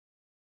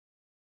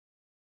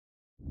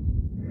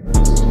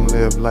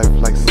live life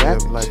like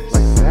that,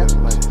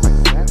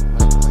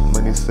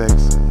 money,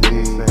 sex,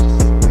 weed.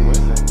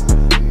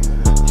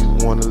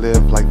 You wanna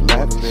live like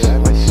that,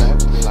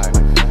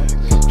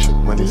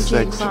 money,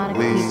 sex,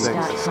 weed.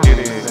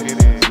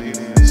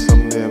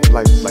 Some live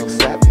life like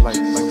that,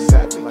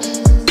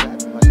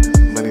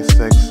 money,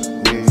 sex,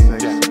 weed.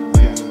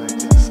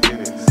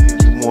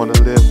 You wanna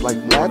live like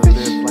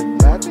lavish,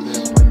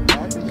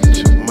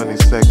 money,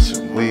 sex,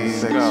 weed.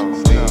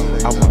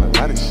 I want a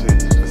lot of shit.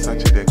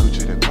 Versace, that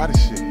Gucci, that Prada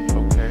shit.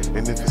 Okay.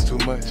 And if it's too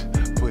much,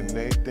 putting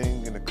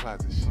everything in the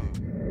closet shit.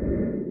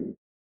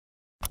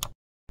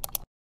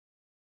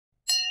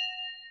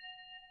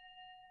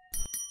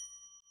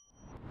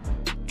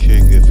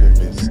 King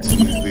INFAMiS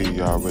TV,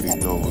 y'all already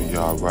know who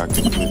y'all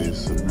rockin' with.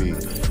 It's me,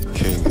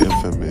 King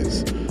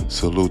INFAMiS.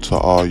 Salute to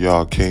all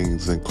y'all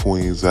kings and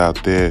queens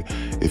out there.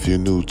 If you're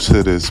new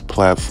to this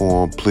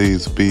platform,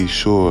 please be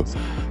sure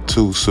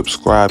to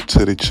subscribe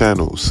to the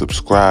channel.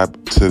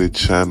 Subscribe to the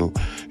channel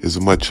is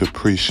much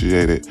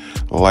appreciated.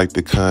 Like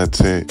the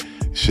content,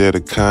 share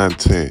the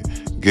content,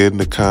 get in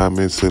the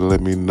comments and let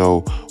me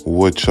know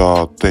what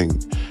y'all think.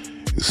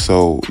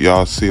 So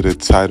y'all see the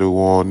title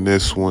on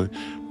this one.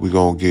 We're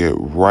gonna get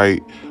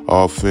right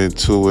off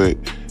into it.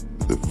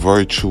 The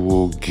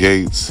virtual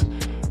gates,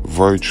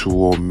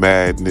 virtual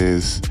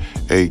madness,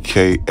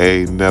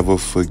 aka Never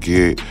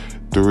Forget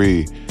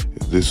 3.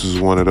 This is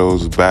one of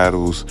those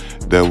battles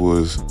that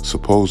was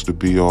supposed to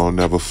be on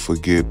Never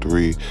Forget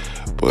 3.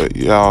 But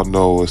y'all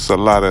know it's a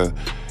lot of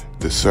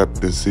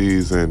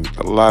discrepancies and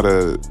a lot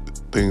of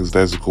things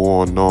that's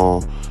going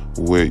on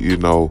with, you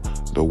know,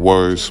 the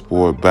word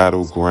sport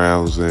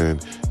battlegrounds,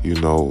 and, you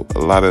know, a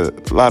lot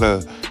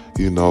of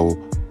you know,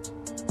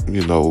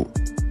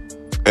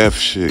 F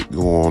shit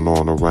going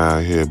on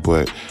around here.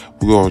 But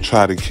we're gonna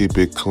try to keep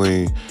it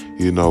clean,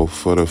 you know,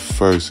 for the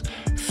first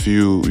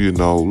few, you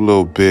know,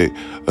 little bit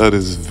of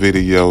this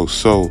video.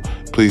 So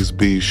please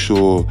be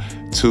sure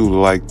to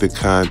like the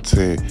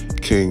content.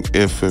 King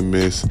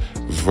INFAMiS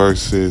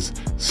versus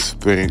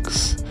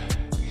Sphinx.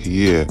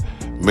 Yeah,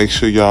 make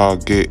sure y'all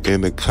get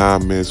in the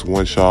comments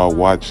once y'all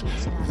watch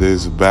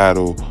this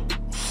battle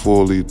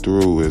fully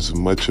through. It's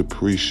much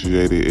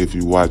appreciated if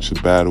you watch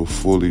the battle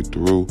fully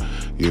through.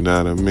 You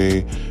know what I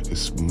mean?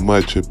 It's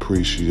much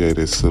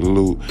appreciated.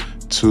 Salute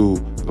to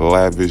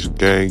Lavish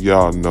Gang.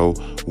 Y'all know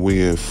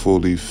we in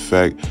full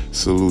effect.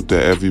 Salute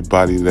to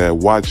everybody that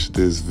watched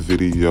this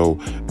video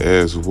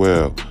as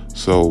well.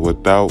 So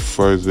without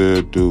further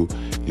ado,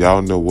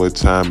 y'all know what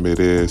time it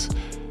is.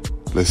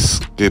 Let's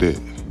get it.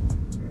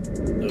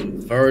 The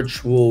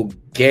virtual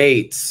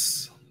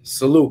gates.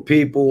 Salute,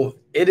 people.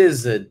 It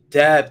is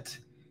Adept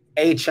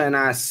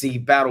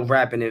HNIC battle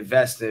rapping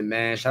investing,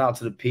 man. Shout out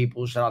to the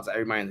people. Shout out to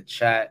everybody in the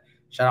chat.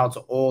 Shout out to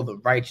all the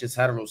righteous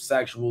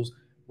heterosexuals.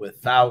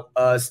 Without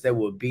us, there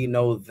would be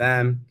no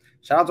them.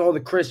 Shout out to all the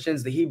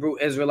Christians, the Hebrew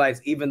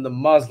Israelites, even the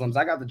Muslims.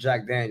 I got the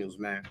Jack Daniels,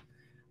 man.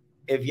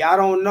 If y'all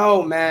don't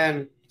know,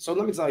 man, so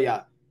let me tell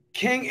y'all,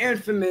 King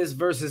INFAMiS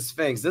versus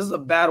Sphinx. This is a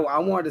battle I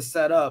wanted to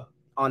set up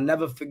on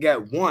Never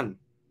Forget 1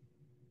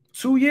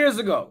 2 years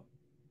ago.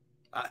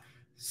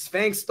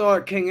 Sphinx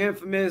thought King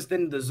INFAMiS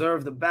didn't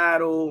deserve the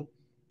battle.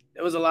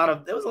 There was a lot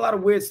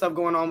of weird stuff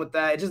going on with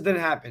that. It just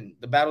didn't happen.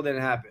 The battle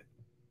didn't happen.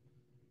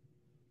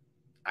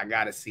 I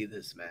gotta see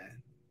this,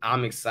 man.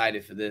 I'm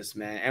excited for this,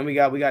 man. And we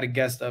got a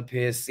guest up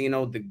here,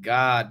 Sino the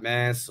God,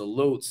 man.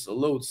 Salute,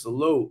 salute,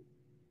 salute.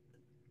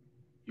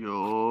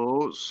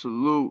 Yo,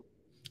 salute.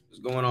 What's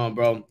going on,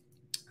 bro?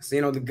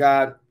 Sino the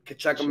God.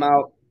 Check him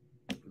out.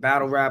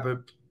 Battle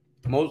rapper.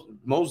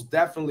 Most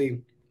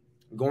definitely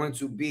going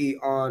to be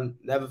on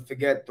Never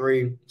Forget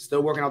 3.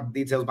 Still working out the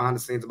details behind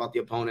the scenes about the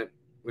opponent.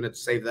 We're going to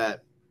save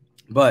that.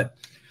 But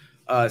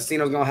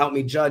Sino's going to help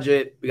me judge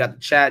it. We got the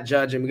chat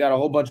judging. We got a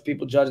whole bunch of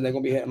people judging. They're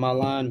going to be hitting my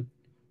line.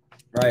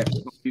 Right.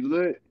 Be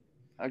lit.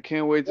 I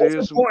can't wait to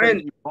hear some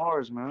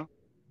bars, man.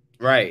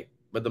 Right.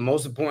 But the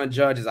most important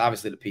judge is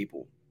obviously the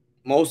people.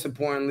 Most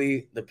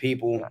importantly, the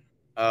people.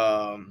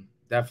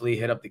 Definitely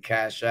hit up the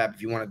Cash App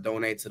if you want to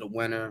donate to the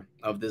winner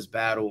of this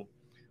battle.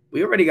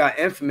 We already got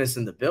INFAMiS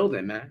in the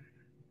building, man.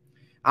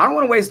 I don't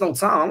want to waste no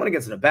time. I want to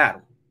get to the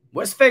battle.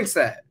 Where's Sphinx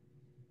at?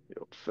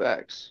 Yo,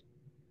 facts.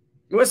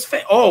 Where's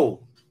Sphinx?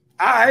 Oh,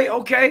 all right,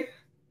 okay.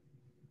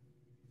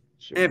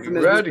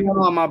 INFAMiS, what's going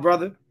on, my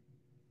brother?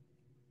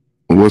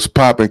 What's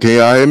popping? Can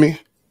y'all hear me?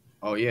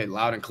 Oh, yeah,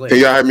 loud and clear. Can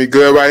y'all hear me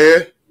good right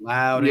here?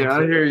 Loud and clear. Yeah,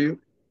 I hear you.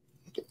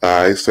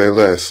 All right, say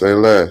less, say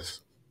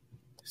less.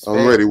 Sphinx.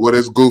 I'm ready. Where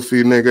this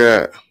goofy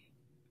nigga at?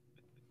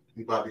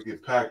 He about to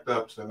get packed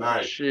up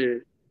tonight.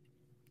 Shit.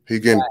 He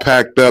getting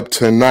packed up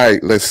tonight.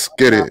 Let's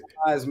get it.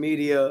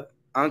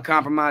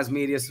 Uncompromised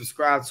Media.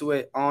 Subscribe to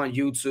it on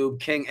YouTube.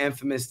 King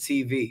INFAMiS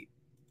TV.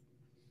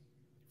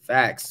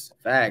 Facts.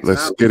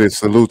 Let's get it.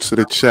 Salute to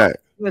the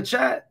chat. In the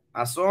chat.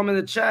 I saw him in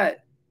the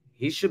chat.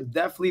 He should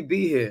definitely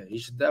be here. He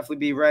should definitely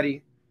be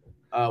ready.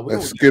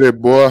 Let's get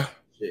it, boy.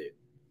 Shit.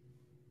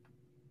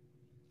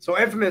 So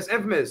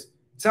INFAMiS,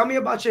 tell me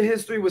about your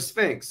history with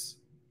Sphinx.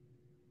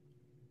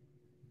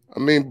 I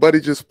mean, buddy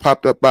just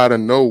popped up out of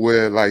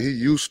nowhere. Like, he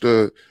used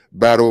to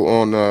battle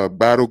on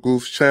Battle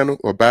Goof's channel,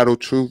 or Battle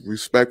Truth,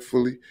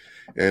 respectfully,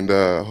 and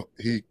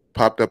he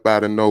popped up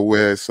out of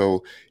nowhere.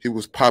 So he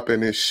was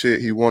popping his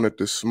shit. He wanted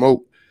to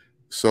smoke.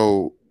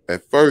 So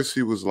at first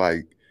he was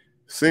like,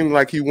 seemed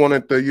like he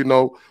wanted to, you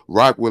know,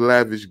 rock with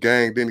Lavish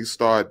Gang. Then he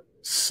started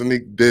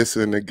sneak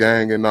dissing the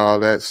gang and all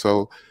that.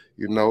 So,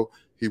 you know,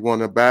 he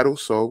won a battle.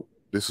 So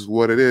this is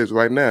what it is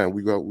right now.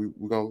 We're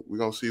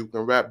gonna see who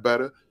can rap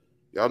better.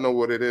 Y'all know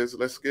what it is.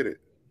 Let's get it.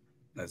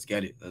 Let's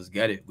get it. Let's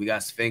get it. We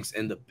got Sphinx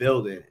in the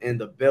building. In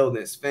the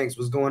building. Sphinx,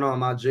 what's going on,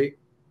 my G?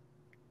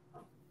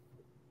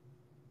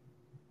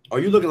 Oh,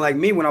 you looking like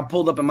me when I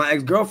pulled up in my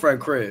ex-girlfriend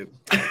crib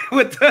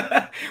with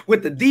the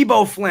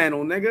Debo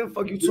flannel, nigga.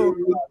 Fuck you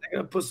talking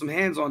about? Nigga, put some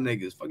hands on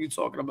niggas. Fuck you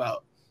talking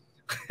about?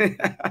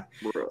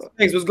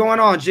 Sphinx, what's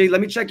going on, G?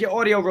 Let me check your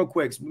audio real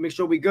quick. So make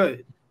sure we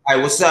good.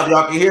 Hey, what's up?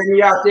 Y'all can hear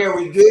me out there?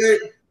 We good?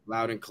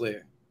 Loud and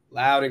clear.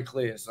 Loud and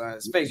clear, son.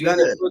 Sphinx, you got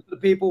to to the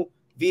people.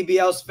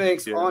 VBL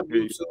Sphinx on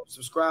YouTube.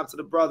 Subscribe to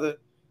the brother.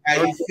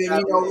 Hey, you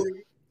feel me? All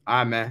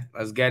right, man.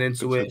 Let's get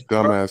into it.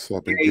 Dumbass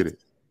up and get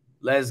it.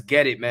 Let's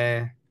get it,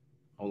 man.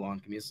 Hold on.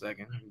 Give me a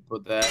second. Let me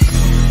put that.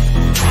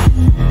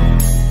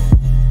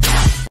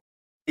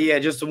 Yeah,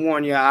 just to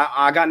warn you,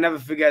 I got Never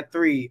Forget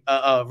 3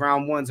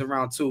 round 1s and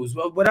round 2s.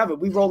 Well, whatever.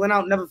 We rolling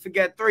out Never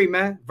Forget 3,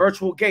 man.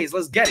 Virtual gates.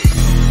 Let's get it.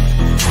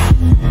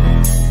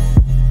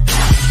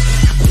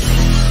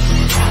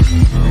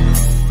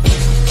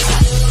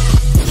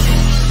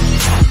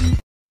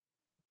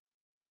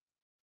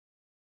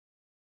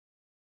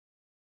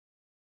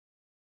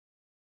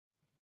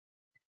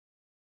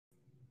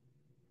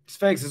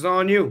 Sphinx is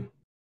on you.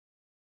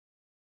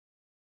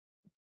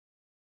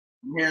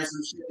 I'm hearing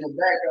some shit in the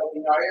background.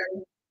 Y'all hear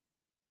me?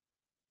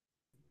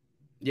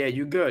 Yeah,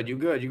 you good. You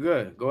good. You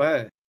good. Go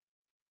ahead.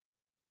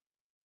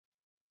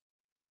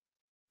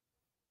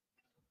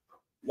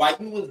 While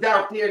you was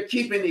out there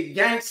keeping it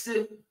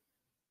gangster,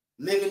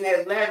 living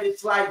that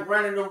lavish life,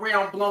 running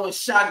around, blowing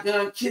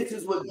shotgun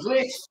kisses with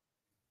glitch,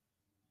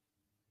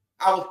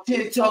 I was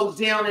 10 toes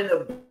down in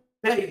the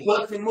bay,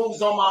 busting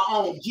moves on my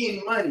own,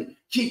 getting money,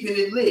 keeping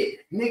it lit.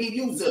 Nigga,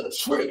 you's a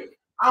trick.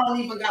 I don't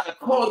even gotta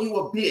call you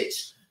a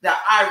bitch. The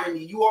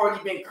irony, you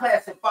already been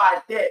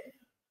classified that.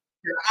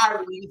 The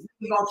irony is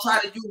we gonna try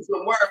to use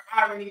the word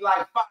irony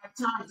like 5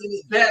 times in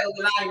this battle,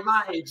 and I ain't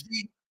lying,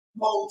 G.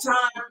 Whole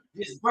time,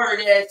 this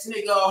bird ass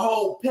nigga a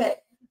whole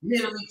pet.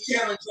 Mentally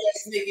challenged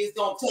ass nigga is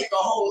gonna take a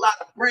whole lot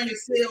of brain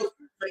cells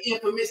for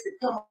INFAMiS to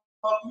come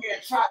up here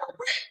and try to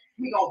rap.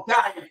 We gonna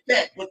die in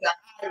fact with the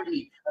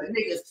irony. A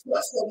nigga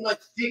suck so much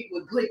dick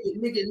with glick, a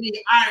nigga need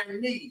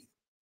iron knees.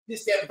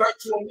 This that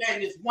virtual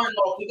madness one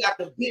off. We got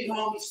the big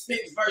homie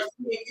Sphinx versus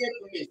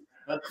INFAMiS.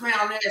 A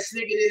clown ass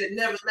nigga that'll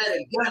never let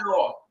a gun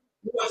off.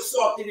 More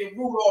softer than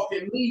Rudolph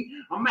and me.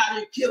 I'm out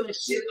here killing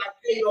shit like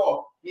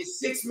Adolf. In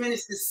 6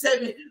 minutes to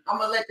 7,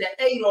 I'ma let the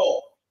 8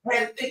 off.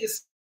 Had to think of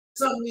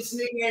something this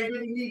nigga ain't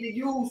really need to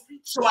use.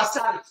 So I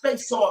started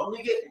face off,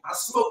 nigga. I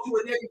smoked you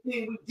in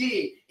everything we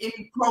did.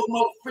 Any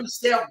promo,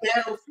 freestyle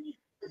battles,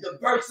 the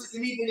verses,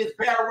 and even this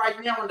battle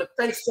right now in the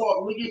face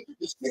off, nigga.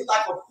 It's shit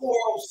like a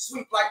 4-0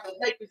 sweep like the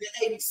Lakers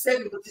in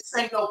 '87, but this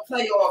ain't no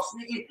playoffs,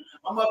 nigga.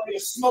 I'm up here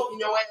smoking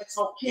your ass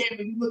on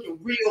camera. You looking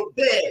real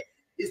bad.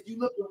 If you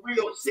looking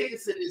real sick,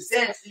 it's a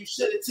disaster. You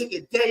should have took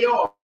a day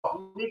off,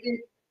 nigga.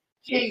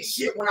 King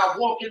shit, when I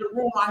walk in the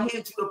room, I hand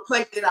you the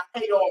plate that I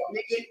ate off,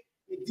 nigga.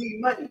 And D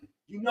Money,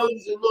 you know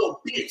he's a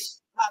little bitch.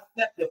 I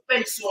left the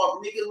face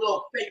off, nigga.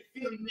 Little fake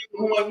Philly nigga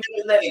who ain't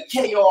never let a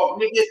K off,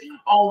 nigga.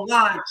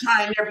 Online,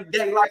 trying every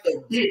day like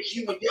a bitch.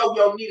 You and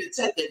Yo-Yo need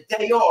to take a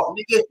day off,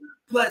 nigga.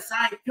 Plus,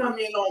 I ain't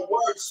coming in on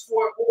word,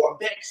 sport, or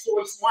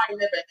backstory, so I ain't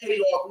never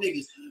ate off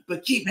niggas.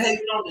 But keep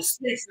hating on the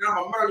sticks, and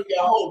I'ma murder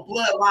your whole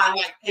bloodline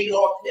like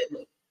Adolf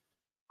Hitler.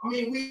 I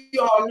mean, we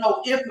all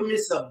know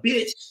INFAMiS a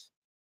bitch.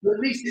 But at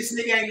least this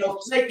nigga ain't no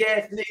snake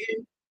ass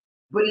nigga.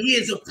 But he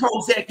is a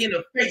Prozac in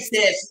a face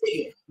ass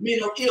nigga.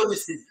 Mental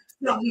illnesses,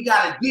 something we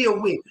gotta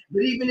deal with.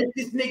 But even if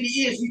this nigga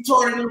is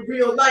retarded in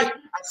real life,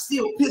 I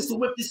still pistol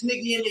whip this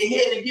nigga in the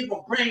head and give him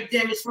brain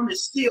damage from the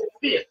steel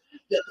fifth.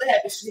 The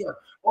lavish nigga.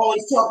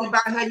 Always talking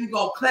about how you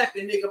gonna clap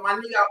it, nigga. My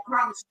nigga, I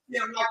promise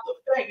you, I'm like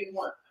the faggot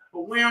one.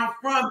 But where I'm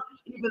from,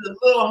 even the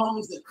little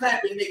homies that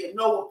clapping, nigga,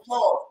 no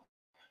applause.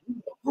 You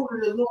a fruit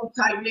of the loom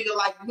type nigga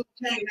like Luke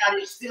Kane out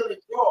here stealing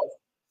draws.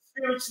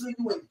 Spiritually,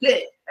 you in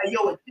debt. Hey,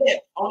 yo, in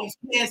debt. On these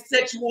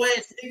pansexual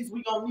ass niggas,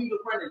 we gonna need to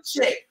run a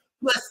check.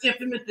 Plus,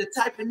 INFAMiS, the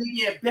type of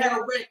nigga in battle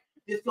rap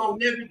that's gonna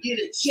never get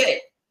a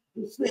check.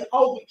 It's been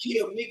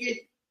overkill, nigga.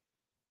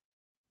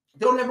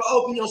 Don't ever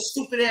open your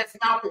stupid ass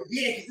mouth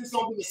again, because it's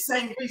gonna be the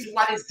same reason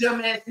why this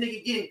dumb ass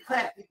nigga getting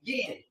clapped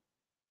again.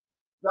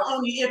 The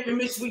only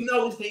INFAMiS we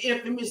know is the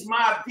INFAMiS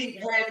Mob Deep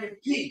having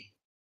P.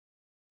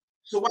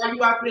 So while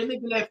you out there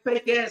living that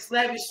fake ass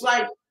lavish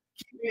life,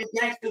 keeping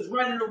gangsters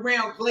running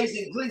around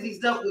glazing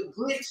glizzies up with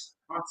glitch,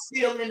 I'm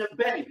still in the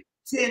bay,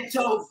 10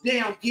 toes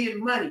down,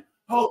 getting money,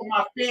 holding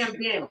my fam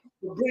down.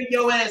 To bring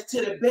your ass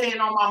to the bed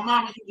on my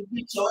mama, you can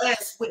beat your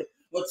ass with.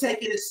 or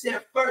take it a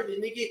step further,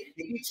 nigga,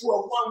 and get you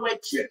a one-way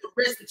trip. The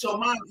rest of your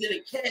mom's in a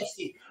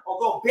casket, or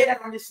go bad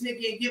on this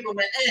nigga and give him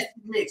an ass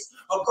mix,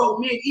 or go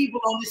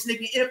medieval on this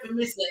nigga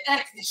infamous and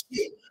act this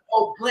shit,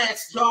 or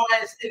glass jaw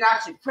ass nigga, I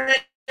should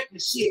crack the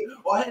shit,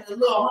 or have a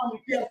little homie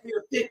feel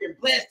thick and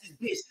blast this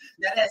bitch.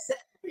 Now that's that.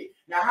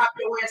 Now hop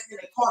your ass in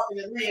the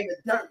coffin and lay in the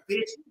dirt,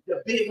 bitch.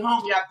 The big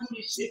homie, I do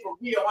this shit for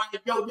real. I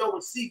ain't yo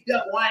and C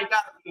double. I ain't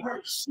gotta be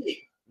hurt shit.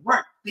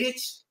 Work,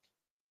 bitch.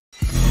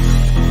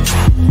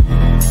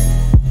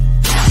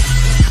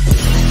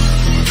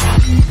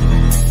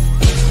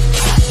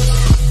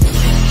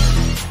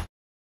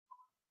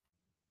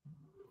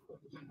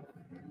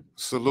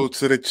 Salute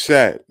to the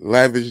chat.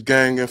 Lavish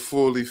gang in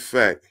full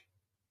effect.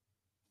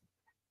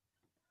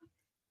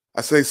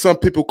 I say some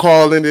people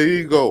call it the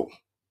ego.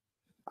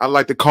 I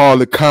like to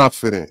call it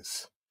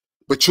confidence.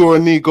 But you're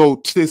an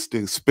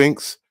egotistic,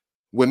 Sphinx,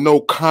 with no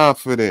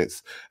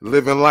confidence.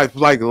 Living life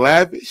like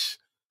lavish.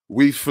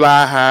 We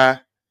fly high.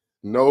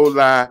 No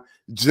lie.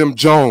 Jim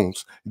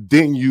Jones,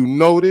 didn't you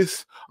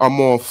notice? I'm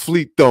on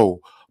fleet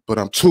though, but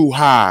I'm too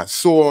high.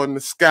 Soar in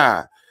the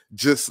sky,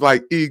 just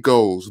like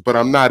egos, but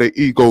I'm not an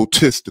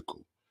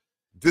egotistical.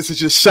 This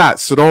is your shot,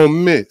 so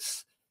don't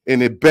miss.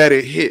 And it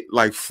better hit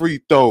like free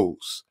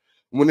throws.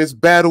 When this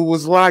battle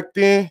was locked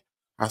in,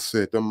 I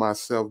said to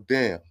myself,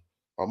 damn,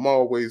 I'm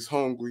always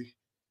hungry.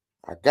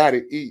 I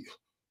gotta eat.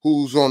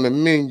 Who's on the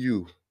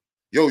menu?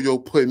 Yo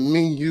put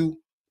menu.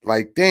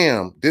 Like,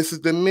 damn, this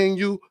is the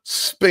menu?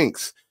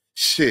 Sphinx.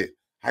 Shit,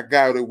 I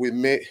gotta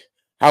admit,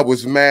 I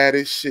was mad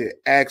as shit.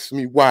 Ask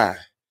me why.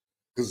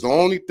 Because the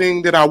only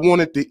thing that I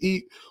wanted to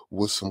eat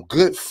was some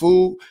good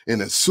food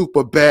and a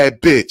super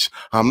bad bitch.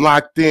 I'm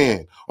locked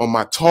in on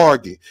my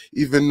target,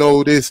 even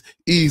though this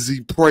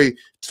easy prey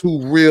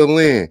too real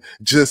in,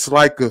 just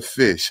like a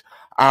fish.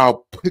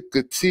 I'll pick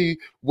a T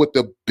with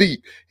the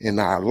beat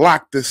and I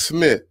lock the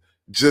smith,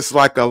 just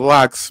like a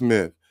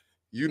locksmith.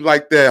 You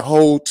like that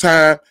whole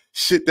time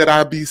shit that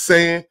I be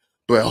saying,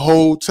 but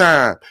whole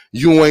time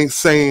you ain't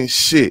saying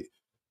shit.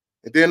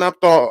 And then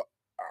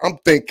I'm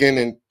thinking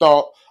and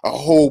thought a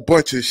whole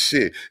bunch of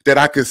shit that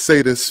I could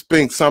say to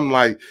Sphinx. I'm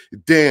like,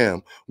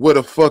 damn, where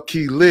the fuck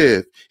he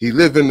live? He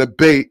live in the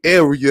Bay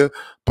Area,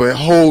 but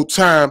whole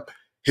time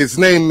his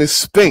name is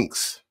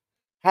Sphinx.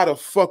 How the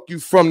fuck you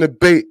from the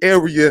Bay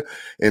Area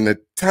and the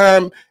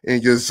time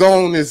and your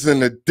zone is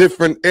in a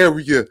different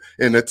area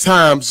in the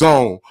time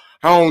zone?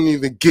 I don't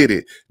even get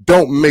it.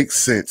 Don't make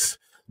sense.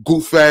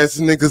 Goof ass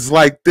niggas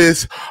like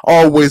this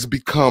always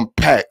become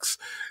packs.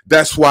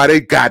 That's why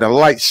they gotta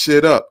light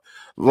shit up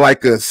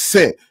like a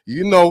scent.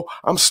 You know,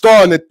 I'm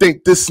starting to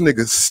think this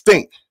nigga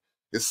stink.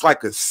 It's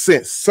like a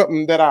scent,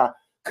 something that I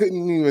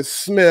couldn't even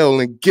smell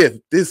and gift.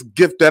 This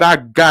gift that I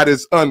got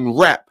is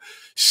unwrapped.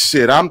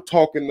 Shit, I'm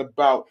talking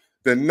about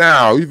the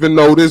now, even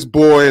though this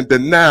boy in the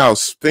now,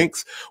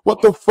 Sphinx.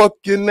 What the fuck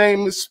your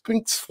name is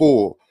Sphinx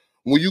for?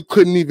 When you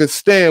couldn't even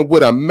stand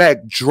with a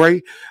Mac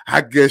Dre,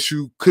 I guess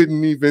you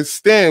couldn't even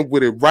stand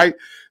with it, right?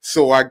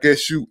 So I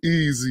guess you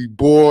easy,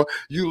 boy.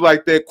 You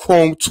like that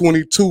Chrome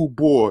 22,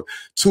 boy.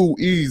 Too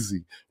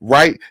easy,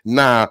 right?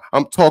 Nah,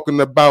 I'm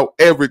talking about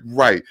Eric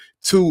Wright.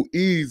 Too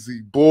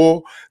easy, boy.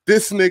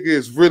 This nigga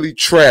is really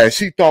trash.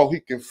 He thought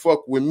he can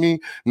fuck with me.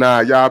 Nah,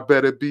 y'all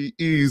better be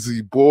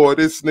easy, boy.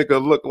 This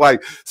nigga look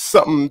like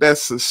something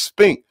that's a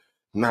spink.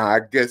 Nah, I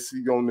guess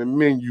he on the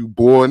menu,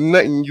 boy.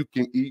 Nothing you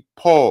can eat.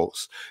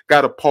 Pause.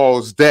 Gotta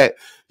pause that.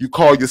 You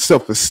call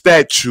yourself a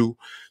statue,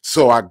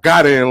 so I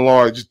gotta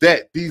enlarge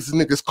that. These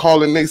niggas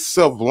calling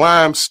themselves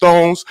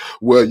limestones.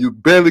 Well, you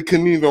barely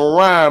can even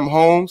rhyme,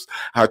 Holmes.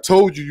 I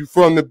told you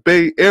from the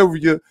Bay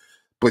Area,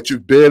 but you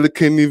barely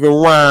can even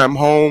rhyme,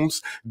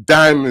 Holmes.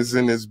 Diamonds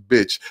in this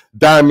bitch.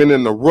 Diamond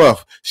in the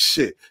rough.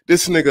 Shit,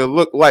 this nigga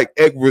look like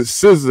Edward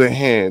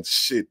Scissorhands.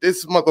 Shit,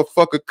 this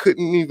motherfucker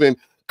couldn't even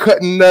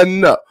cut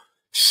nothing up.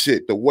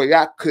 Shit, the way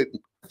I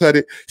couldn't cut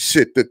it,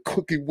 shit, the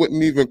cookie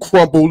wouldn't even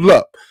crumble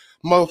up.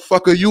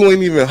 Motherfucker, you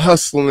ain't even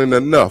hustling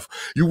enough.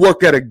 You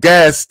work at a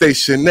gas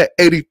station, that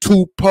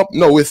 82 pump,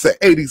 no, it's an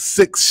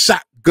 86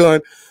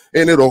 shotgun,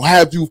 and it'll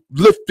have you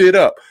lift it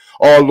up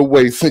all the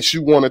way. Since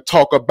you want to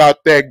talk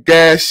about that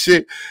gas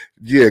shit,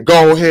 yeah,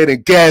 go ahead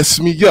and gas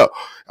me up.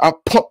 I'll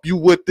pump you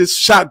with this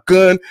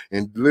shotgun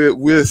and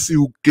we'll see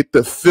who get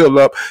the fill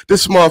up.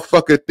 This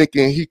motherfucker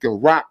thinking he can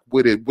rock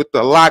with it. With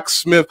the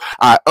locksmith,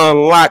 I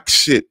unlock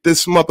shit.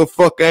 This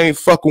motherfucker ain't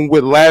fucking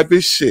with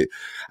lavish shit.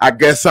 I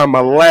guess I'm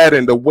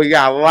Aladdin the way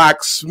I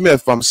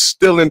locksmith. I'm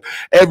stealing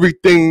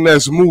everything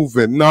that's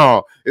moving.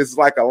 No, it's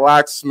like a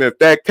locksmith.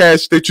 That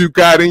cash that you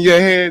got in your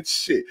hand,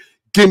 shit,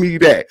 give me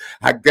that.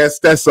 I guess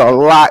that's a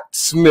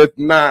locksmith.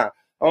 Nah.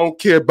 I don't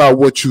care about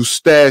what you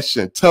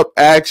stashing. Tough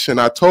action.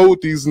 I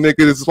told these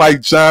niggas it's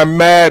like John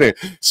Madden.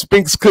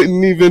 Sphinx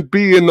couldn't even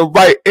be in the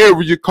right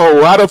area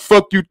code. How the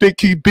fuck you think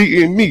he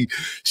beating me?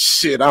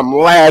 Shit, I'm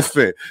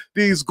laughing.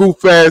 These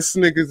goof ass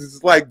niggas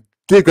is like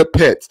digger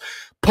pets.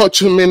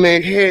 Punch them in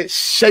their head,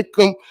 shake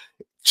them,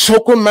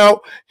 choke them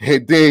out,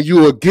 and then you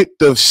will get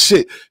the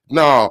shit.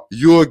 Nah,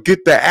 you'll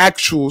get the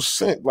actual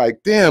scent.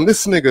 Like, damn,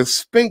 this nigga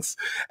Sphinx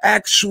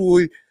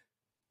actually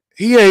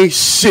He ain't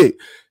shit.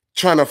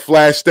 Trying to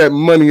flash that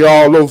money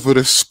all over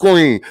the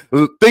screen,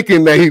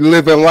 thinking that he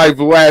living life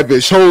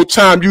lavish. Whole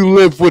time you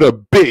live with a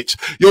bitch.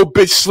 Your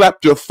bitch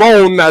slapped your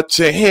phone out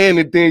your hand,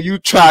 and then you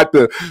tried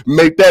to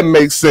make that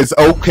make sense.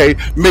 Okay,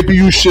 maybe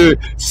you should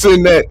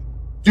send that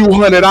few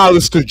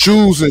 $100 to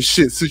Jews and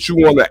shit since you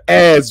want an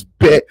ass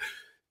bet.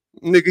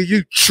 Nigga,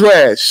 you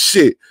trash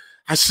shit.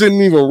 I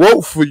shouldn't even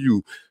wrote for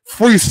you.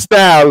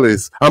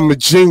 Freestylist. I'm a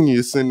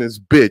genius in this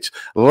bitch.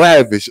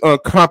 Lavish,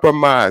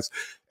 uncompromised.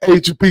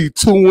 HB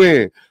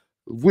 2N.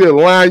 We'll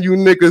line you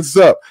niggas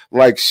up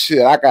like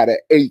shit. I got an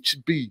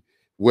HB.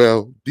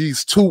 Well,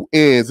 these 2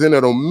 N's, and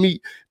it'll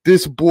meet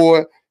this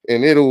boy,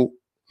 and it'll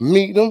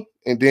meet him,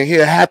 and then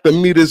he'll have to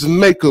meet his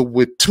maker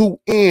with 2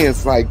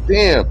 N's. Like,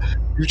 damn,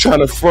 you trying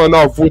to front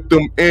off with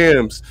them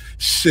M's.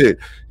 Shit.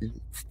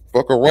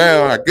 Fuck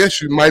around. I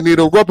guess you might need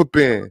a rubber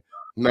band.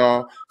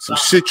 No, some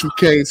shit you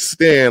can't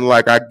stand.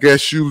 Like, I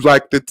guess you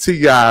like the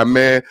T.I.,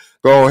 man.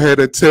 Go ahead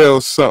and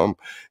tell something.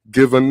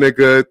 Give a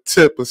nigga a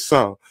tip or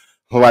something.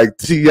 Like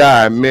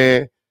T.I.,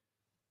 man.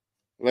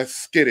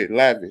 Let's get it,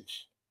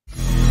 lavish.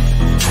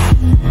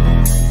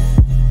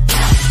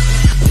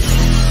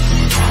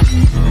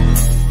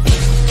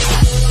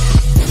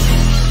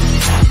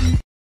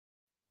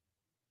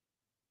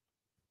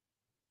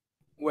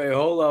 Wait,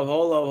 hold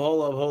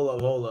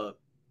up.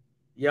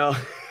 Yo.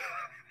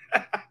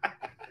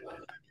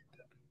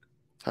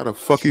 How the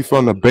fuck he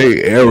from the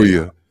Bay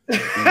Area?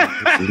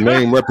 His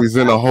name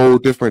represent a whole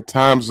different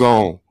time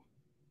zone.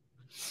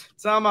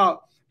 Time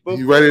out.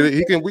 You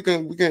ready? We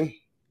can.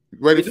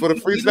 Ready for the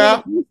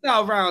freestyle?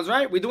 Freestyle rounds,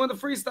 right? We're doing the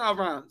freestyle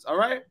rounds. All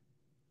right.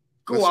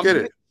 Cool. Let's get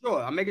it.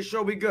 I'm making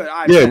sure we good.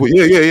 All right, yeah,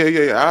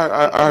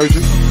 yeah. I heard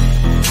you.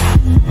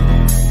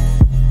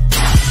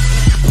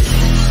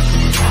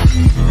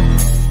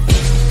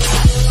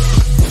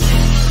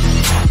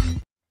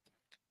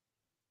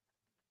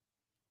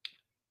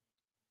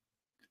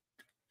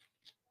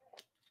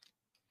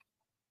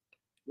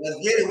 Let's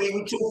get it.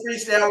 We 2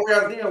 freestyle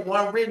rounds in,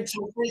 1 written,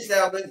 2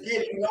 freestyle. Let's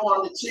get it. You know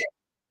on the check.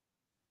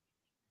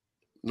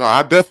 No,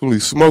 I definitely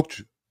smoked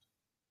you.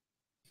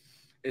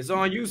 It's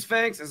on you,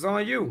 Sphinx. It's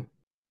on you.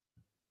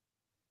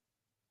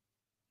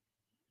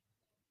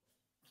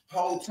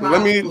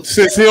 Let me,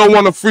 since he don't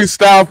want to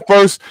freestyle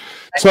first,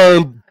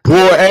 turn boy,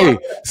 hey,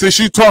 since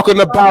you talking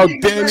about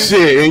that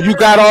shit and you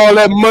got all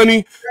that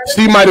money,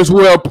 she might as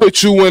well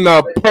put you in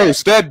a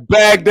purse. That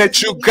bag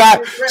that you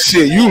got,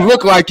 shit, you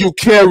look like you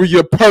carry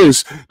your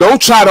purse.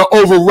 Don't try to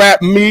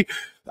overrap me.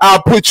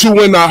 I'll put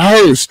you in a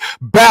hearse.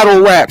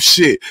 Battle rap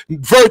shit.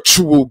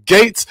 Virtual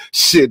gates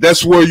shit.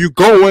 That's where you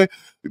going.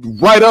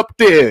 Right up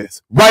there.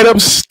 Right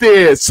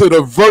upstairs to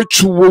the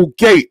virtual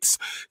gates.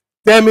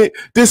 Damn it,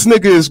 this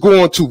nigga is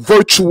going to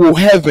virtual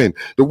heaven.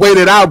 The way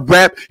that I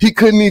rap, he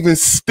couldn't even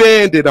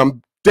stand it.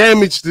 I'm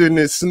damaged in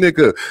this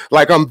nigga.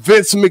 Like I'm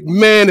Vince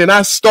McMahon and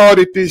I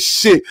started this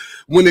shit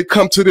when it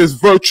come to this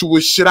virtual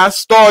shit. I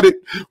started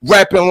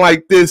rapping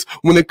like this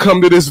when it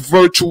come to this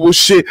virtual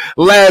shit.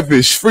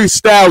 Lavish,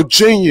 freestyle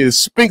genius.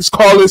 Sphinx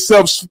call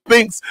himself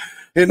Sphinx.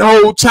 And the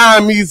whole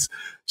time he's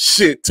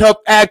shit, tough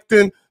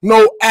acting,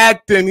 no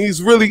acting.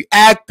 He's really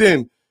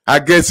acting. I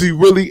guess he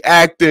really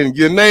acting.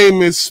 Your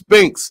name is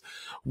Sphinx.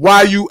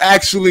 Why you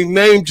actually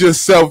named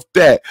yourself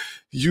that?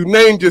 You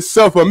named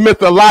yourself a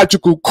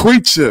mythological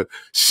creature.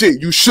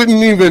 Shit, you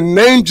shouldn't even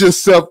name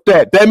yourself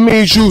that. That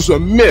means you's a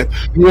myth.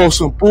 You on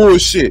some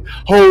bullshit.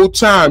 Whole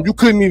time, you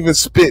couldn't even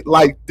spit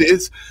like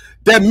this.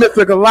 That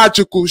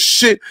mythological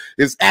shit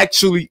is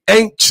actually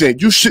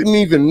ancient. You shouldn't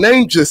even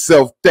name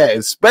yourself that,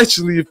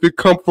 especially if it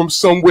come from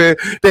somewhere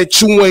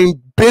that you ain't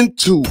been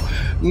to.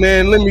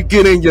 Man, let me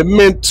get in your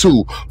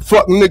mental.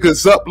 Fuck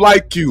niggas up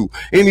like you.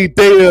 Any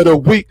day of the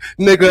week,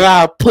 nigga,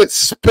 I put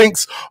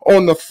Sphinx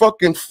on the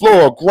fucking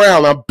floor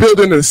ground. I'm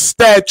building a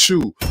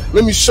statue.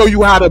 Let me show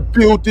you how to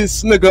build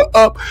this nigga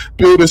up,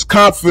 build his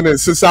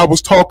confidence. Since I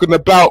was talking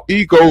about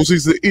egos,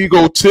 he's an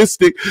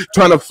egotistic,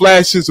 trying to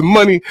flash his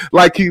money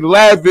like he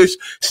lavish.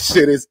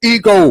 Shit, his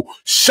ego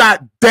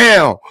shot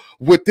down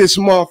with this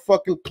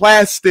motherfucking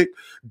plastic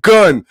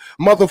gun.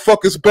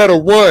 Motherfuckers better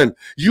run.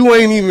 You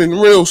ain't even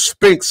real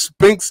Sphinx.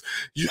 Sphinx,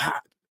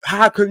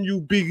 how can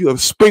you be a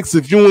Sphinx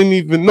if you ain't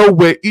even know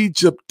where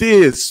Egypt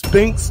is,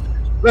 Sphinx?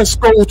 Let's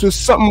go to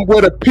something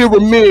where the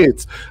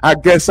pyramids. I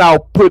guess I'll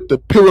put the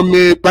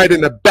pyramid right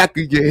in the back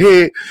of your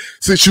head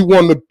since you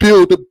want to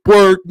build a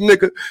word,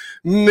 nigga.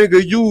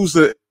 Nigga, use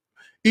a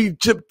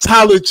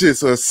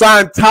Egyptologist or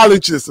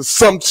Scientologist or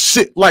some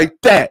shit like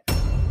that.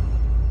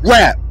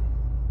 Rap.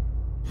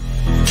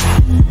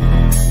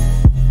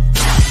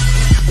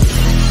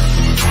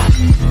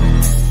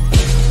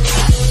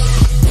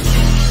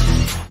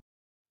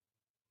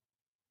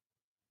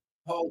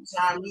 Whole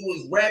time you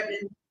was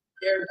rapping,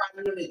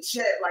 everybody in the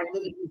chat like,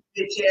 look at this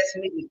bitch ass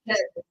nigga cat.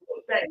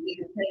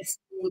 Niggas can't see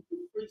with the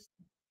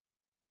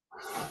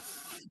freestyle.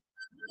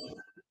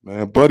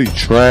 Man, buddy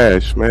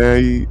trash,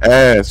 man. He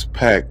ass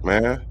packed,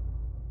 man.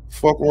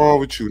 Fuck wrong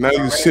with you? Now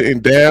you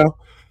sitting down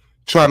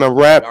trying to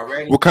rap.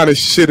 What kind of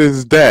shit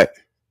is that?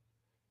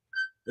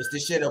 It's the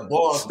shit of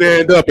balls.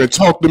 Stand up and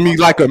talk to me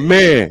like a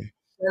man.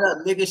 Shut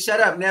up, nigga. Shut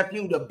up,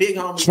 nephew. The big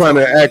homie.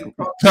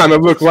 Trying to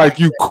look like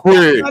you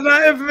quit. I'm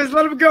not infamous.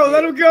 Let him go.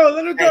 Let him go.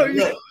 Let him go. Hey,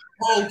 look,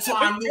 whole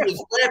time you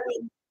was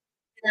rapping,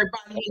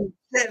 everybody in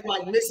the chat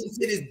like, listen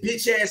to this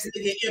bitch ass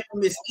nigga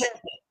Infamous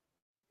Captain.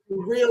 In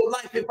real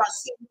life, if I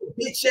see you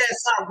bitch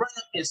ass, I run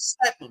up and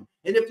slap him.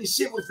 And if the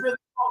shit was really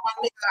on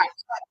my nigga, I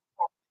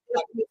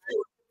slap him.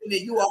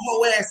 You a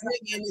whole ass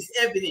nigga and it's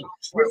evident.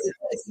 It's a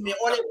testament.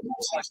 All that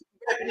bullshit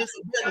you rapping is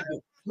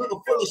irrelevant.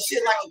 Nigga full of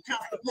shit like a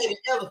constipated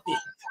elephant.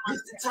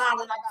 This the time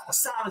when I gotta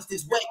silence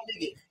this whack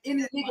nigga.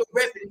 Any nigga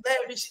rapping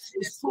lavish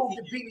is proved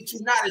to be that you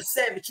not a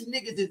savage. You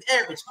niggas is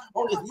average.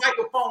 On this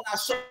microphone, I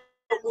show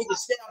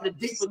niggas down the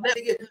deeper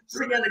level. Nigga,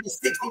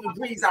 360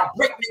 degrees. I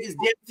break niggas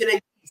down to their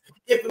knees.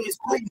 Infamous,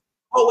 please,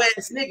 whole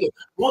ass nigga.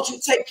 Won't you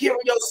take care of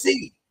your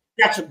seed?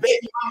 Got your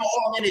baby mama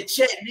all in the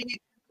chat, nigga.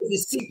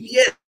 It's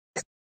CPS.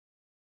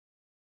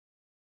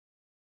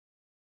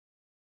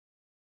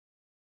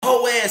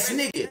 Whole ass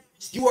nigga,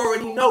 you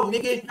already know,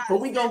 nigga,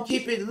 but we gonna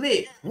keep it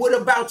lit. What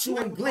about you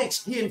and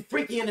Glitch getting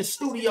freaky in the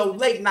studio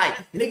late night?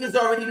 Niggas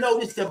already know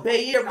this the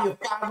Bay Area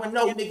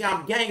 510, nigga,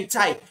 I'm gang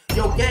type.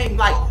 Yo, game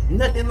like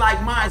nothing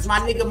like mine's, my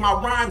nigga, my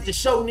rhymes to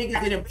show niggas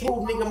that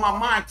improve, nigga, my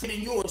mind killing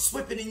yours,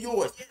 swifter than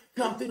yours.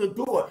 Come through the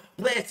door,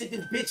 blasted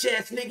this bitch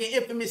ass nigga,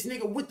 infamous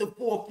nigga with the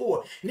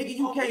 4-4. Nigga,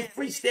 you can't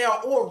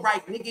freestyle or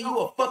write, nigga, you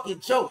a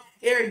fucking joke.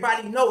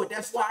 Everybody know it.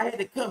 That's why I had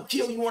to come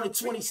kill you on the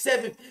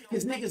 27th,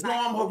 because niggas know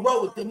I'm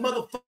heroic, the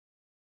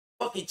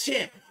motherfucking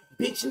champ.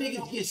 Bitch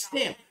niggas get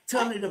stamped.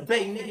 Tell me the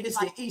Bay, nigga. This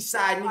the east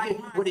side,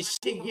 nigga. Where the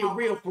shit get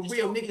real for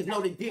real. Niggas know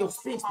the deal.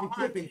 Sphinx be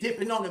flipping,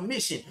 dipping on a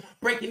mission.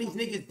 Breaking these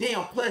niggas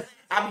down. Plus,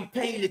 I be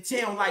painting the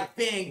town like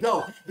Van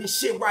Gogh. This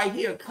shit right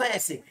here,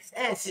 classic.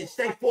 Acid,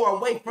 stay far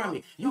away from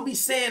it. You be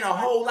saying a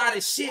whole lot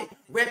of shit,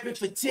 rapping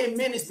for 10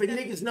 minutes, but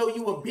niggas know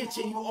you a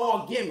bitch and you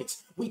all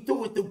gimmicks. We through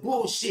with the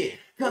bullshit.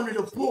 Come to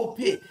the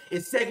pulpit.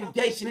 It's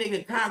segregation in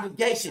the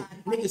congregation.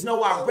 Niggas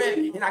know I rap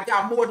and I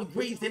got more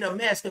degrees than a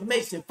master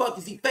mason. Fuck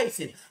is he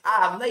facing?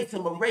 I lace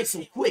him, erase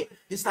him quick.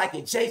 Just like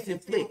a Jason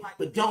flick.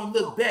 But don't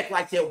look back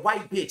like that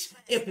white bitch.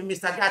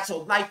 Infamous, I got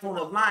your life on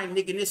the line,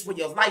 nigga. This where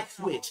your life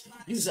switch.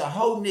 You's a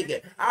hoe,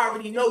 nigga. I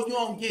already know you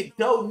don't get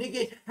dough,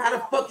 nigga. How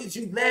the fuck is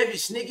you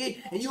lavish, nigga?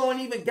 And you don't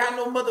even got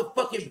no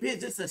motherfucking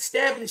business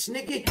established,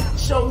 nigga.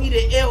 Show me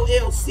the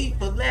LLC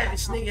for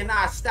lavish, nigga, and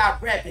I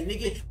stop rapping,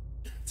 nigga.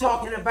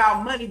 Talking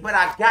about money, but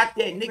I got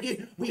that,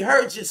 nigga. We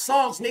heard your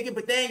songs, nigga,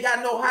 but they ain't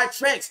got no hot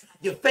tracks.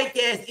 Your fake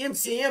ass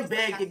MCM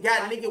bag you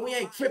got, nigga. We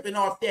ain't tripping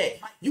off that.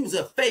 You's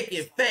a fake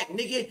in fact,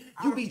 nigga.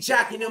 You be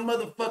jocking them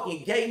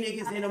motherfucking gay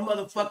niggas and them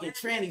motherfucking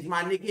trannies,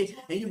 my nigga.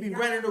 And you be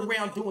running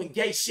around doing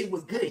gay shit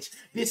with Glitch.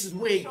 This is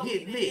where it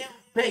get lit.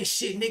 Bass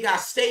shit, nigga. I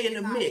stay in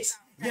the mix.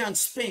 Young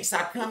Sphinx,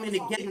 I come in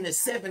again in the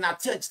 7. I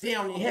touch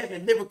down in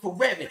heaven, lyrical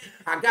revenue.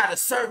 I gotta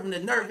serve him the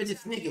nerve of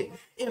this nigga.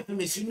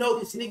 Infamous, you know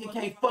this nigga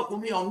can't fuck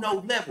with me on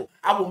no level.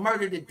 I will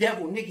murder the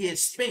devil, nigga.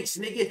 It's Sphinx,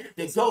 nigga.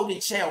 The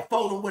golden child,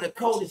 folding with a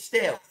cold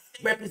style.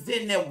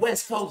 Representing that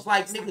West Coast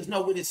like niggas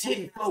know what it's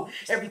hitting for.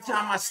 Every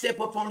time I step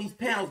up on these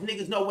panels,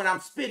 niggas know what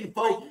I'm spitting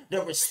for.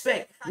 The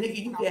respect,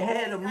 nigga, you can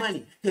have the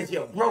money because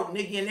you're broke,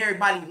 nigga, and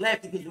everybody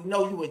laughing because you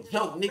know you a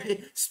joke,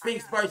 nigga.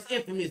 Sphinx versus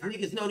Infamous,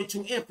 niggas know that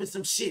you in for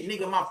some shit,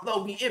 nigga. My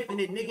flow be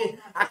infinite, nigga.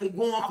 I could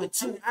go on for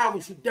 2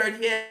 hours, you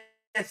dirty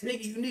ass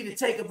nigga, you need to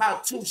take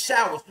about 2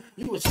 showers.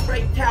 You a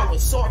straight coward,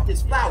 soft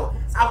as flour.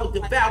 I will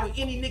devour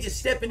any nigga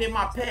stepping in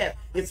my path.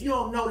 If you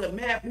don't know the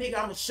math, nigga,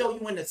 I'ma show you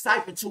when the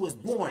cipher 2 is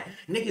born.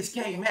 Niggas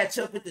can't match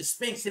up with the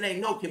Sphinx, it ain't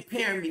no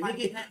comparing me,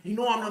 nigga. You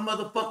know I'm the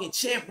motherfucking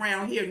champ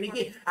round here,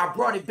 nigga. I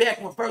brought it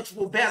back when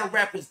virtual battle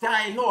rap was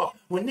dying off.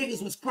 When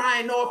niggas was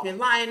crying off and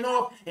lying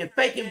off and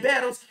faking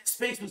battles,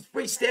 Sphinx was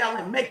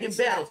freestyling, making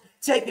battles.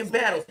 Taking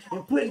battles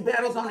and putting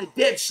battles on the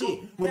dead shit.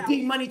 When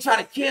D-Money try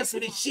to cancel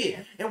this shit.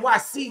 And why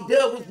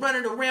C-Dub was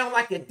running around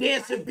like a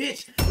dancer,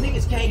 bitch.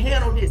 Niggas can't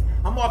handle this.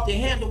 I'm off the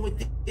handle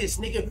with this,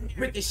 nigga.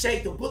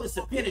 Ricochet, the bullets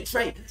will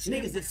penetrate.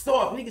 Niggas is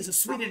soft. Niggas are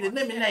sweeter than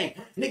lemonade.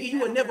 Nigga, you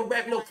would never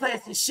rap no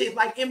classic shit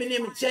like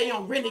Eminem and Jay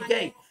on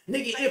Renegade.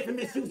 Nigga,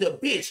 Infamous, you's a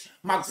bitch.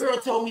 My girl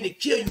told me to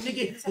kill you,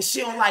 nigga, and she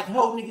don't like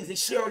hoe niggas, and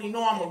she already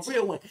know I'm a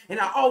real one. And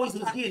I always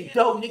was getting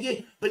dope,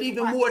 nigga. But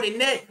even more than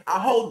that, I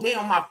hold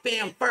down my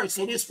fam first.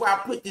 So this why I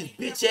put this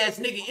bitch ass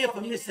nigga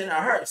Infamous in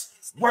a hearse.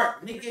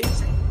 Work, nigga.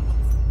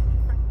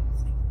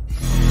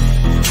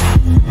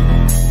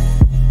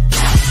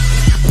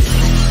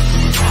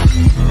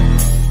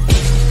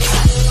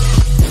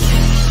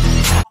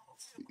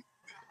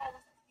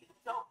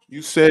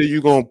 You said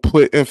you gonna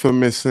put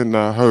Infamous in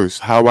the hearse.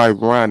 How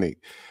ironic.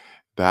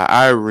 The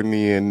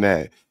irony in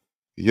that.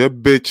 Your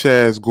bitch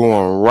ass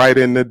going right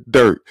in the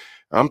dirt.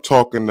 I'm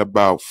talking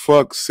about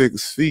fuck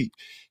 6 feet.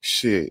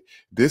 Shit,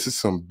 this is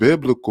some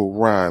biblical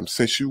rhymes.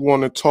 Since you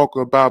want to talk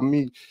about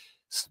me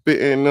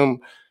spitting them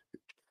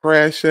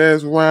trash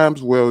ass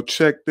rhymes, well,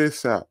 check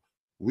this out.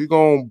 We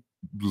gonna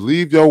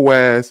leave your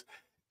ass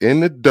in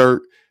the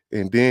dirt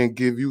and then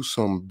give you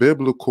some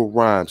biblical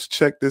rhymes.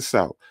 Check this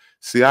out.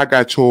 See, I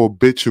got your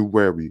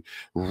obituary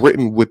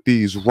written with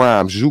these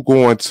rhymes. You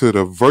going to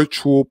the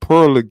virtual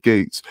pearl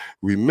gates.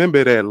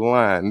 Remember that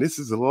line. This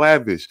is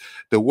lavish.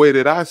 The way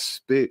that I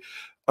spit,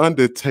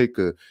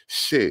 Undertaker,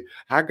 shit.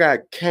 I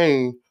got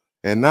Kane,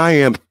 and I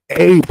am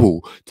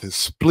able to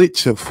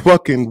split your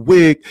fucking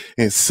wig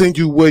and send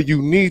you where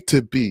you need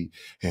to be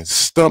and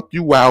stump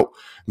you out.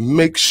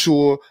 Make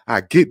sure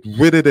I get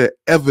rid of the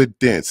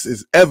evidence.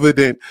 It's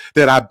evident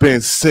that I've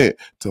been sent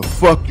to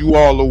fuck you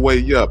all the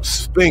way up.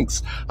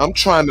 Sphinx, I'm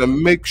trying to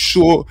make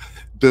sure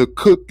the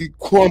cookie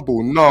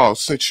crumble. No,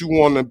 since you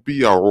want to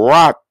be a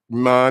rock,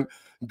 man,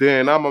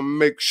 then I'm going to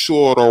make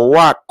sure the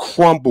rock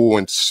crumble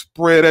and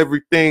spread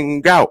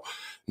everything out.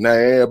 Now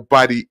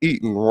everybody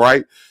eating,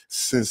 right?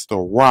 Since the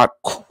rock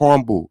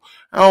crumble.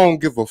 I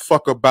don't give a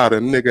fuck about a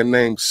nigga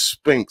named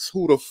Sphinx.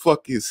 Who the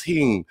fuck is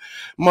he?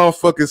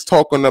 Motherfuckers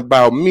talking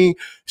about me.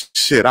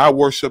 Shit, I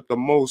worship the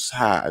Most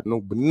High.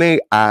 No, B'nai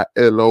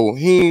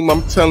Elohim.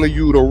 I'm telling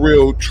you the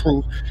real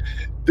truth.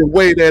 The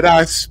way that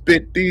I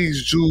spit,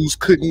 these Jews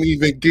couldn't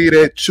even get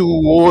at you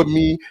or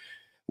me.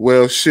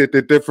 Well, shit,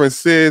 the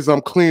difference is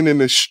I'm cleaning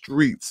the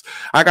streets.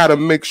 I got to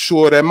make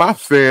sure that my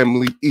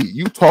family eat.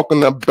 You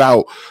talking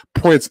about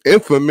Prince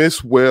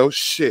INFAMiS? Well,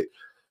 shit.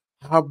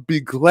 I'll be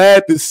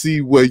glad to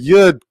see where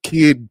your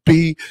kid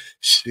be.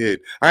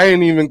 Shit, I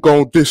ain't even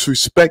gonna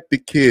disrespect the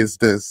kids.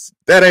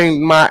 That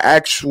ain't my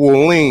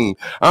actual lean.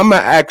 I'm an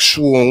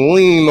actual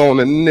lean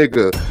on a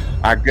nigga.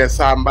 I guess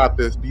I'm about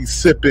to be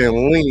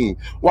sipping lean.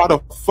 Why the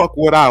fuck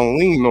would I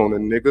lean on a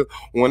nigga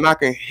when I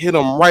can hit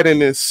him right in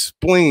his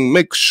spleen?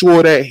 Make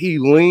sure that he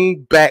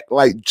lean back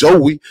like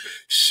Joey.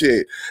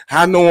 Shit,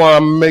 I know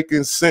I'm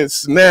making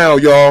sense now,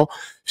 y'all.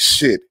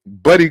 Shit,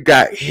 buddy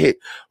got hit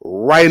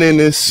right in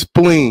his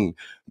spleen.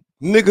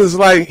 Niggas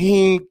like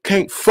he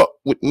can't fuck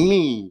with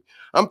me.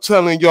 I'm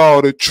telling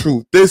y'all the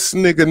truth. This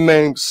nigga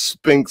named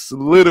Sphinx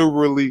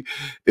literally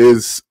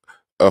is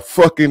a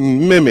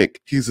fucking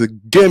mimic. He's a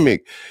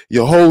gimmick.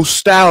 Your whole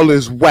style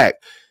is whack.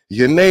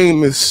 Your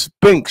name is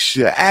Sphinx.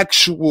 Your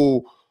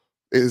actual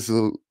is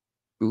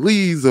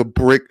leaves a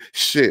brick.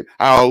 Shit,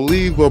 I'll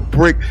leave a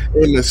brick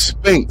in the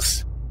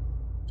Sphinx.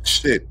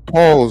 Shit,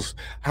 pause.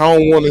 I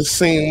don't want to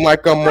seem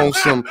like I'm on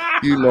some,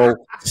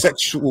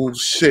 sexual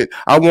shit.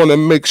 I want to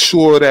make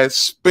sure that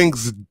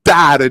Sphinx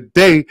die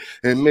today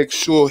and make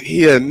sure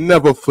he'll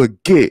never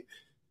forget.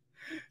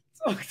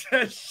 Talk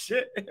that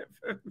shit.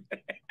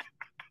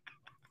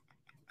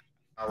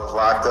 I was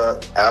locked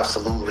up?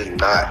 Absolutely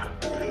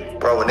not.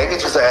 Bro, when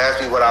niggas used to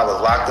ask me what I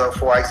was locked up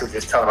for, I used to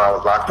just tell them I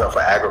was locked up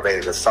for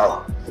aggravated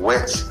assault,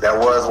 which that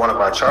was one of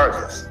my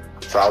charges.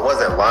 So I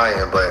wasn't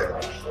lying,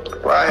 but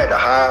bro, I had to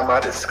hide my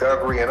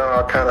discovery and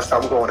all kind of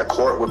stuff. I'm going to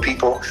court with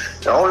people.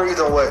 The only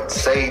reason what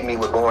saved me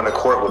with going to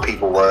court with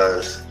people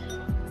was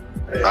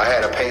I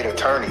had a paid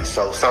attorney.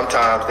 So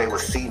sometimes they would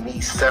see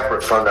me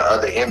separate from the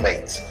other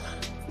inmates.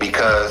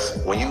 Because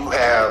when you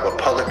have a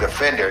public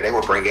defender, they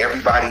would bring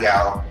everybody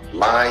out,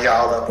 line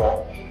y'all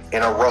up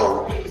in a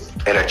row,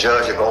 and a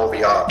judge would go over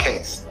y'all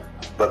case.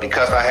 But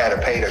because I had a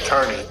paid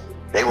attorney,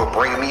 they would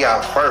bring me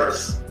out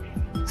first,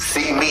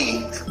 see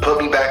me, put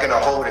me back in a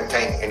holding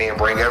tank, and then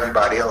bring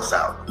everybody else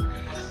out.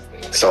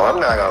 So I'm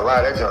not gonna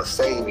lie, that just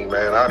saved me,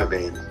 man. I'd have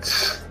been,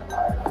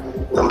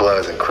 them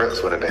Bloods and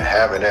Crips would have been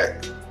having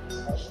that.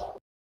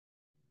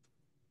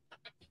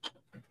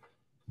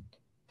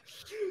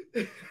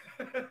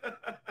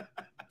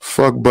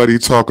 Fuck buddy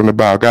talking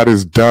about. Got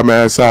his dumb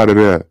ass out of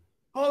there.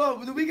 Hold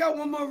on, do we got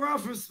one more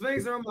round for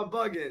Sphinx or am I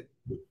bugging?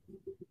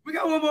 We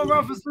got one more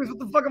round for Sphinx. What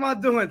the fuck am I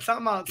doing?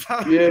 Time out.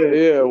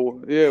 Yeah,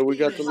 we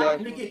got the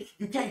last. Nigga,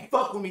 you can't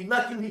fuck with me.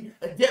 Luckily,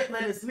 a death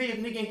let us live,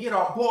 nigga, and get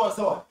our bars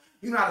off.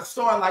 You not a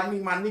star like me,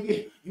 my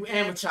nigga. You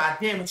amateur, I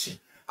damage you.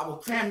 I will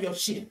cram your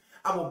shit.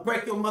 I will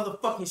break your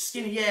motherfucking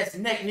skinny ass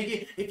neck,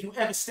 nigga, if you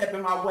ever step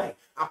in my way.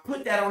 I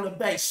put that on the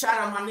base. Shout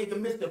out my nigga,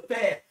 Mr.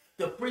 Fab,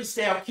 the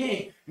freestyle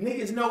king.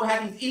 Niggas know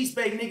how these East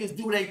Bay niggas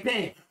do their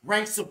thing.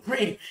 Rank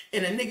supreme.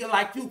 And a nigga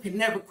like you can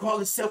never call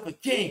himself a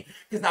king.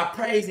 Cause I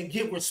praise and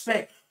give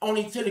respect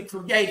only to the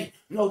creator.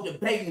 No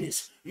debating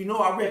this. You know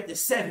I rep the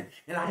 7.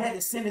 And I had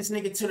to send this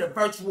nigga to the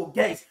virtual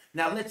gates.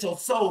 Now let your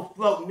soul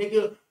float,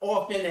 nigga,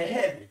 off into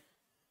heaven.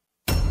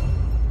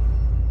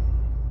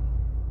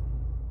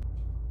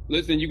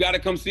 Listen, you got to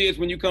come see us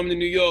when you come to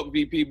New York,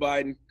 VP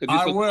Biden.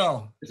 I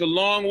will. It's a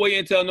long way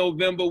until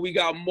November. We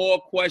got more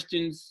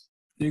questions.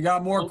 You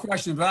got more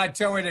questions, but I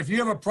tell you, if you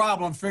have a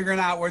problem figuring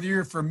out whether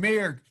you're for me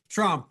or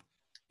Trump,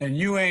 then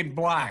you ain't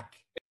black.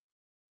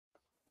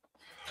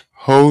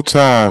 Whole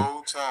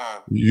time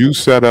you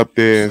sat up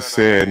there and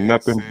said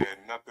nothing.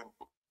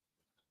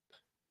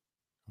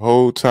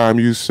 Whole time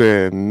you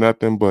said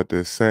nothing but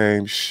the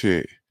same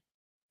shit.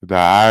 The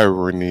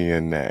irony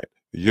in that.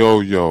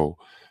 Yo.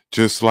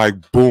 Just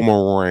like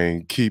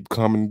boomerang, keep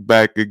coming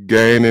back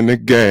again and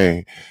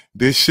again.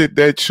 This shit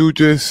that you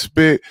just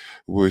spit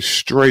was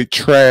straight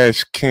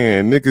trash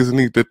can. Niggas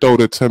need to throw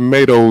the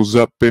tomatoes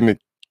up in the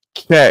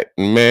cat,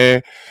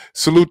 man.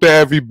 Salute to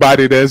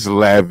everybody that's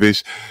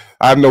lavish.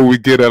 I know we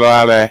get a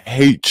lot of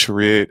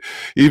hatred,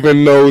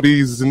 even though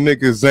these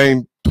niggas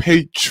ain't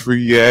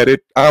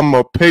patriotic. I'm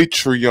a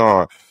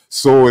Patreon.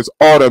 So it's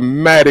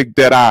automatic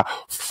that I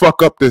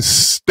fuck up the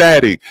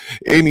static.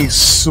 Any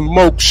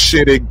smoke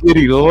shit, it get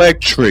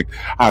electric.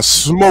 I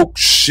smoke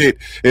shit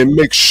and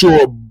make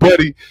sure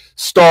buddy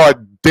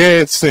start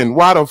dancing.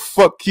 Why the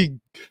fuck he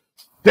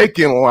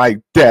thinking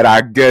like that?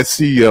 I guess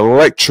he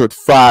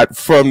electrified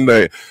from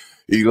the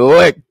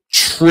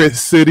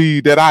electricity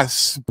that I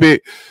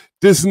spit.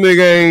 This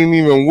nigga ain't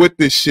even with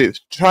this shit.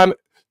 Trying to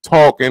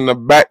talk in the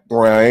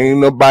background. Ain't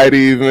nobody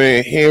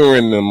even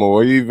hearing them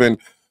or even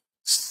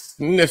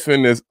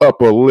sniffing his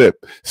upper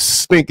lip.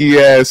 Stinky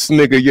ass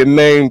nigga, your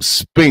name's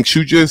Sphinx.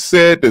 You just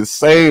said the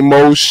same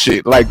old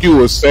shit like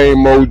you a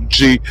same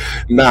OG.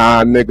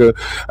 Nah, nigga,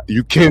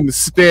 you can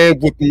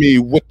stand with me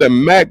with the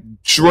Mac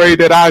Dre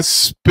that I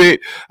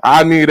spit.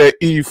 I need an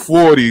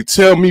E40.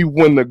 Tell me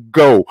when to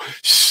go.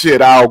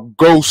 Shit, I'll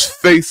ghost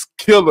face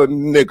kill a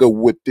nigga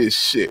with this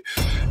shit.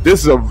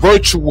 This is a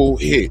virtual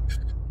hit.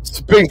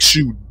 Sphinx,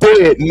 you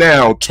dead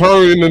now.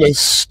 Turn into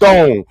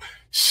stone.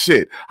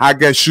 Shit, I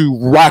guess you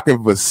rocking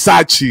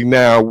Versace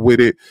now with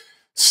it.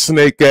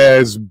 Snake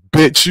ass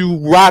bitch, you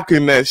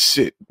rocking that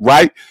shit,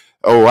 right?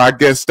 Oh, I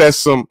guess that's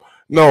some,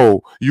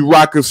 no, you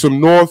rocking some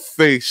North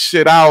Face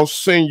shit. I'll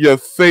send your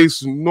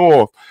face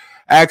north.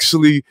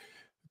 Actually,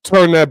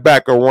 turn that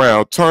back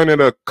around. Turn it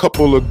a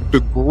couple of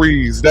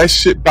degrees. That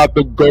shit about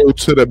to go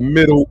to the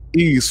Middle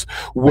East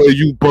where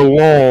you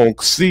belong.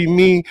 See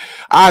me?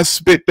 I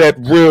spit that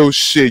real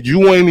shit.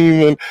 You ain't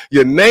even,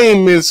 your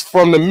name is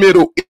from the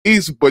Middle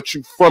East, but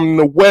you from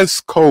the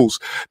West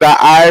Coast. The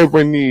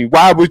irony.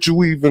 Why would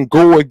you even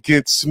go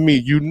against me?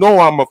 You know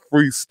I'm a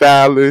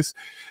freestylist.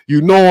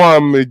 You know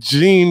I'm a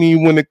genie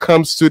when it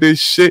comes to this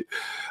shit.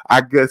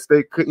 I guess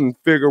they couldn't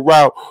figure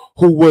out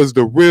who was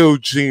the real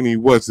genie.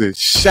 Was it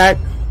Shaq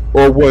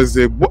or was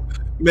it what?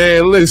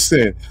 Man,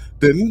 listen,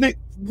 the Nick,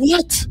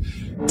 what?